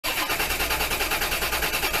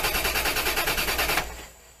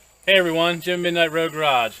Hey everyone, Jim Midnight Road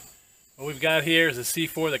Garage. What we've got here is a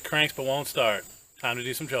C4 that cranks but won't start. Time to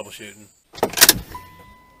do some troubleshooting.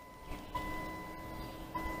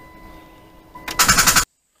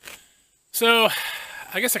 So,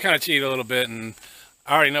 I guess I kind of cheated a little bit and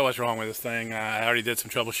I already know what's wrong with this thing. I already did some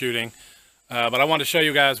troubleshooting. But I wanted to show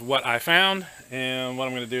you guys what I found and what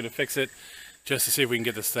I'm going to do to fix it, just to see if we can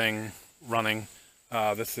get this thing running.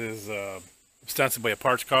 This is ostensibly a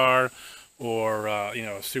parts car, or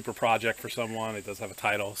a super project for someone. It does have a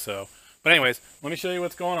title. But anyways, let me show you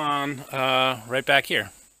what's going on right back here.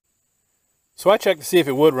 So I checked to see if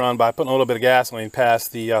it would run by putting a little bit of gasoline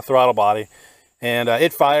past the throttle body, and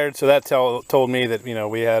it fired. So that told me that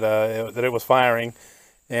we had that it was firing,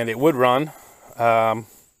 and it would run.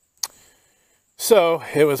 So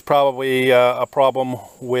it was probably a problem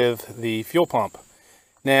with the fuel pump.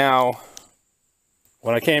 Now,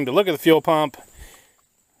 when I came to look at the fuel pump,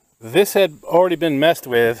 this had already been messed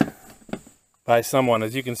with by someone.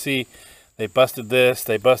 As you can see, they busted this,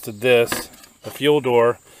 they busted this, the fuel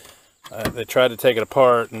door. They tried to take it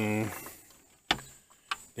apart, and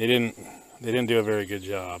they didn't do a very good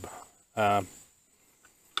job.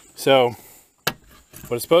 So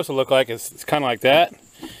what it's supposed to look like is it's kind of like that.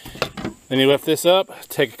 Then you lift this up,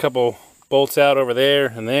 take a couple bolts out over there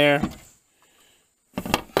and there.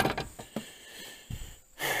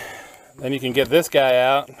 Then you can get this guy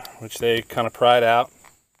out, which they kind of pried out,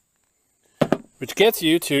 which gets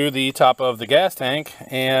you to the top of the gas tank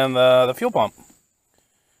and the fuel pump.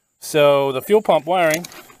 So the fuel pump wiring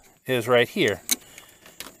is right here.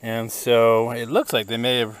 And so it looks like they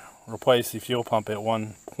may have replaced the fuel pump at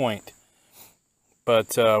one point.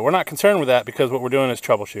 But we're not concerned with that because what we're doing is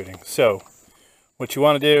troubleshooting. So what you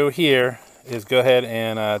want to do here is go ahead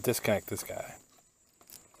and disconnect this guy.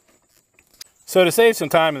 So to save some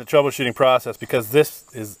time in the troubleshooting process, because this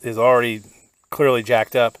is already clearly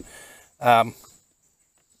jacked up,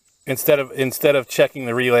 instead of checking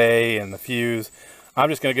the relay and the fuse, I'm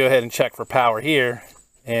just going to go ahead and check for power here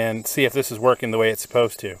and see if this is working the way it's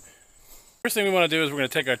supposed to. First thing we want to do is we're going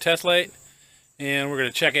to take our test light and we're going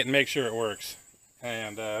to check it and make sure it works.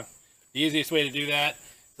 And the easiest way to do that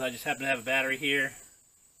is I just happen to have a battery here,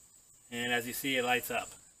 and as you see, it lights up.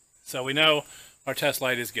 So we know our test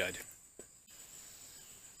light is good.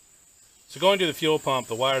 So going to the fuel pump,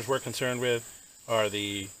 the wires we're concerned with are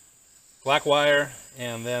the black wire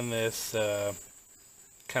and then this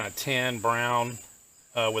kind of tan brown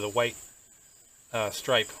with a white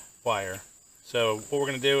stripe wire. So what we're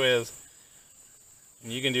going to do is,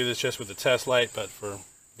 and you can do this just with the test light, but for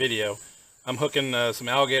video, I'm hooking some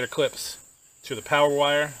alligator clips to the power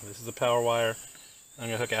wire. This is the power wire. I'm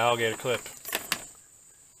going to hook an alligator clip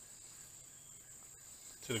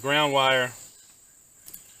to the ground wire.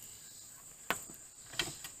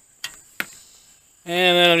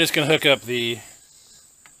 And then I'm just going to hook up the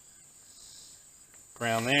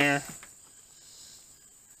ground there.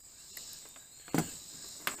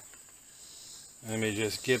 Let me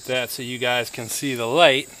just get that so you guys can see the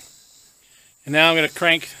light. And now I'm going to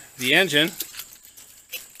crank the engine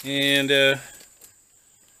and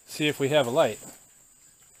see if we have a light.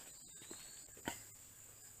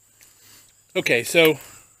 Okay, so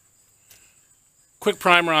quick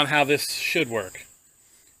primer on how this should work.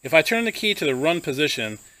 If I turn the key to the run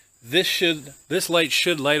position, this light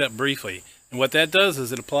should light up briefly. And what that does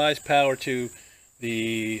is it applies power to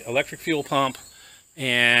the electric fuel pump,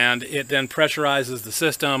 and it then pressurizes the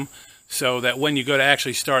system so that when you go to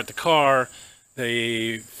actually start the car,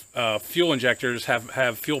 the fuel injectors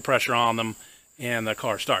have fuel pressure on them and the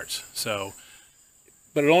car starts.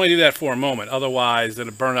 But it'll only do that for a moment. Otherwise,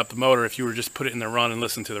 it'll burn up the motor if you were just put it in the run and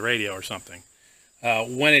listen to the radio or something.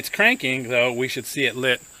 When it's cranking, though, we should see it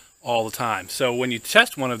lit all the time. So when you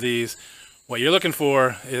test one of these, what you're looking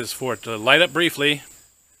for is for it to light up briefly,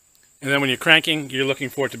 and then when you're cranking, you're looking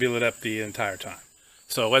for it to be lit up the entire time.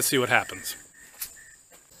 So let's see what happens.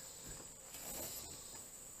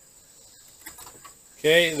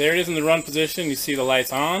 Okay, there it is in the run position. You see the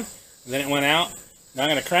lights on, and then it went out. Now I'm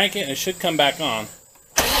going to crank it, and it should come back on.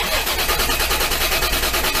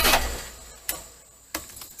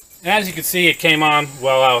 As you can see, it came on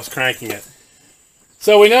while I was cranking it.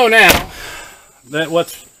 So we know now that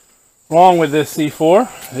what's wrong with this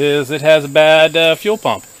C4 is it has a bad fuel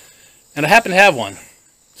pump. And I happen to have one.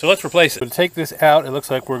 So let's replace it. To take this out, it looks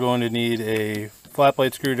like we're going to need a flat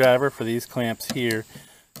blade screwdriver for these clamps here.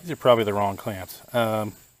 These are probably the wrong clamps.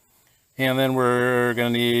 And then we're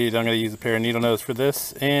going to need, I'm going to use a pair of needle nose for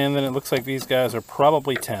this. And then it looks like these guys are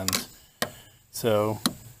probably 10s. So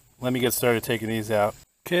let me get started taking these out.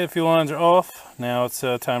 Okay, the fuel lines are off. Now it's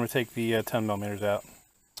time to take the 10 millimeters out.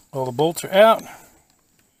 All the bolts are out.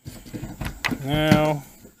 Now,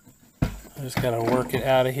 I just gotta work it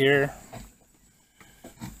out of here.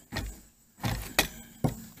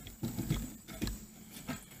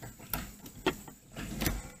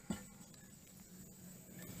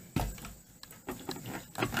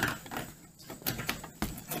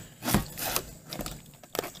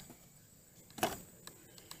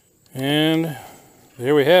 And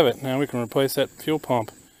there we have it. Now we can replace that fuel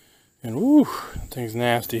pump. And woo, that thing's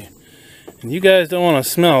nasty. And you guys don't want to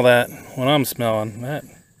smell that when I'm smelling. That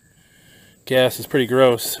gas is pretty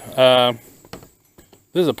gross. This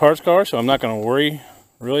is a parts car, so I'm not going to worry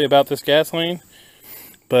really about this gasoline.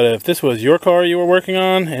 But if this was your car you were working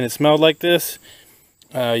on and it smelled like this,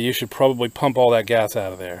 you should probably pump all that gas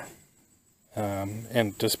out of there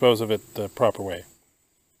and dispose of it the proper way.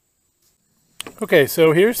 Okay,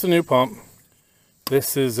 so here's the new pump.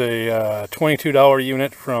 This is a $22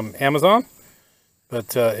 unit from Amazon,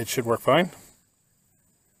 but it should work fine.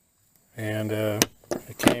 And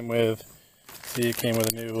it came with, see, it came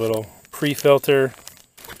with a new little pre-filter.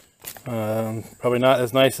 Probably not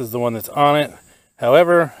as nice as the one that's on it.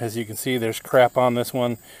 However, as you can see, there's crap on this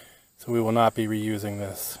one, so we will not be reusing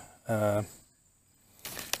this.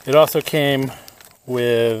 It also came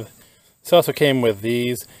with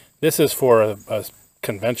these. This is for a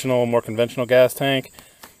conventional, more conventional gas tank,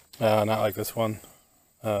 not like this one.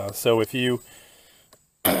 So if you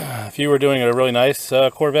were doing a really nice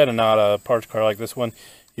Corvette and not a parts car like this one,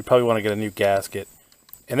 you probably want to get a new gasket.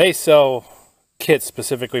 And they sell kits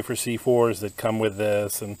specifically for C4s that come with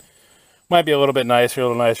this, and might be a little bit nicer, a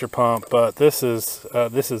little nicer pump. But this is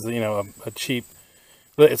you know, a cheap.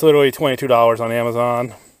 It's literally $22 on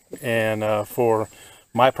Amazon, and for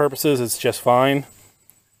my purposes, it's just fine.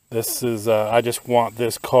 This is, I just want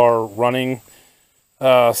this car running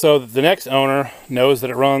so the next owner knows that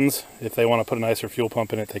it runs. If they want to put a nicer fuel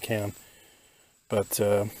pump in it, they can. But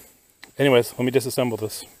anyways, let me disassemble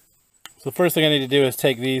this. So the first thing I need to do is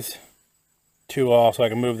take these two off so I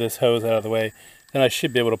can move this hose out of the way. Then I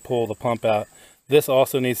should be able to pull the pump out. This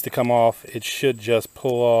also needs to come off. It should just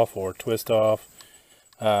pull off or twist off.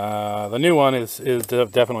 The new one is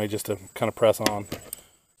definitely just to kind of press on.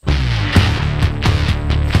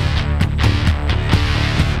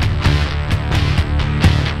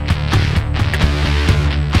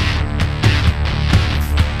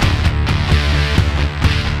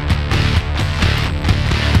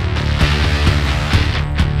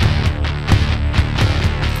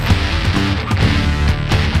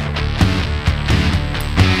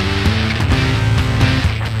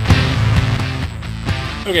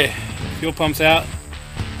 Okay, fuel pump's out.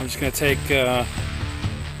 I'm just going to take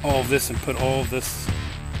all of this and put all this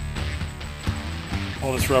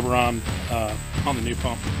rubber on the new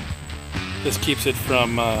pump. This keeps it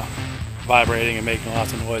from vibrating and making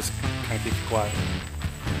lots of noise, kind of keeps it quiet.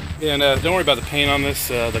 And don't worry about the paint on this.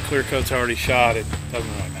 The clear coat's already shot. It doesn't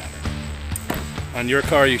really matter. On your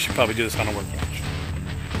car, you should probably do this on a workbench.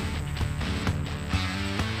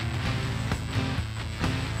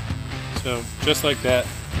 So just like that.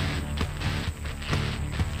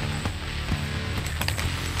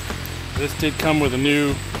 This did come with a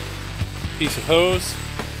new piece of hose,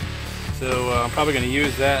 so I'm probably going to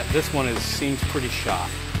use that. This one seems pretty shot.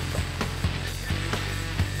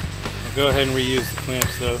 I'll go ahead and reuse the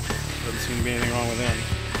clamps though. Doesn't seem to be anything wrong with them.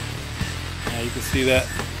 Now you can see that,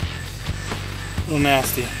 a little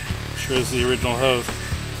nasty. I'm sure this is the original hose.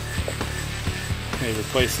 They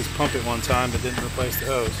replaced this pump at one time but didn't replace the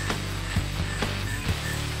hose.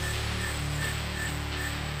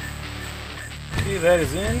 Okay, that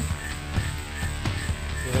is in.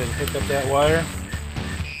 Go ahead and pick up that wire.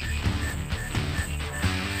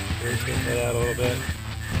 Rotate that out a little bit.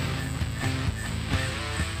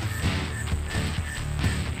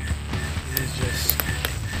 These just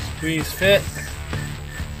squeeze fit.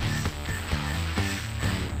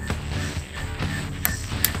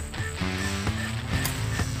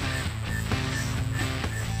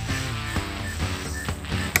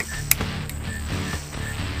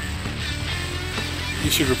 You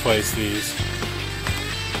should replace these.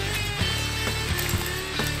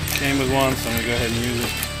 Came with one, so I'm going to go ahead and use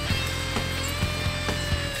it.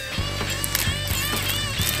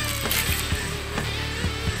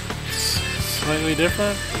 It's slightly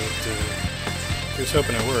different, but just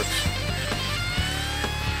hoping it works.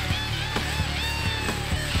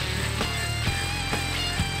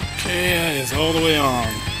 Okay, that is all the way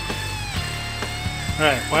on.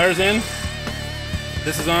 Alright, wire's in.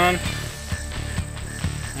 This is on.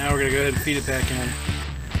 Now we're going to go ahead and feed it back in.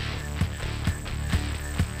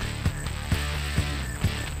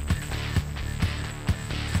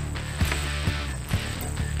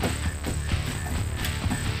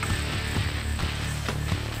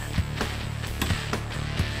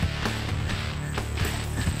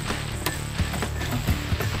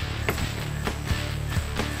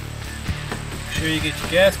 sure you get your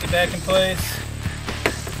gasket back in place.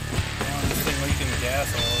 This thing leaking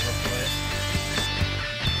gas all over the place.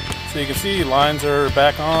 So you can see lines are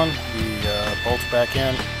back on, the bolts back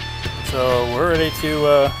in. So we're ready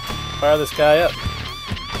to fire this guy up.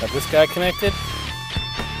 Got this guy connected.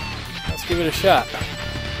 Let's give it a shot. A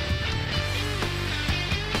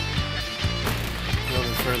little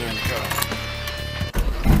bit further in the car.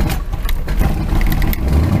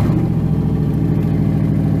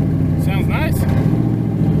 Sounds nice.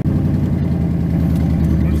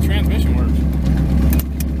 What if the transmission works?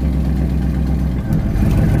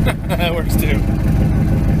 That works too.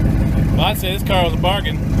 Well, I'd say this car was a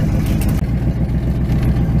bargain.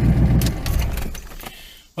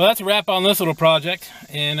 Well, that's a wrap on this little project,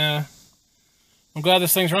 and I'm glad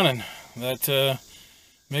this thing's running. That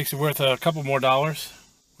makes it worth a couple more dollars,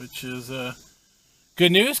 which is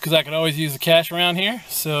good news because I could always use the cash around here.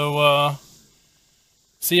 So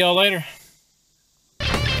see y'all later.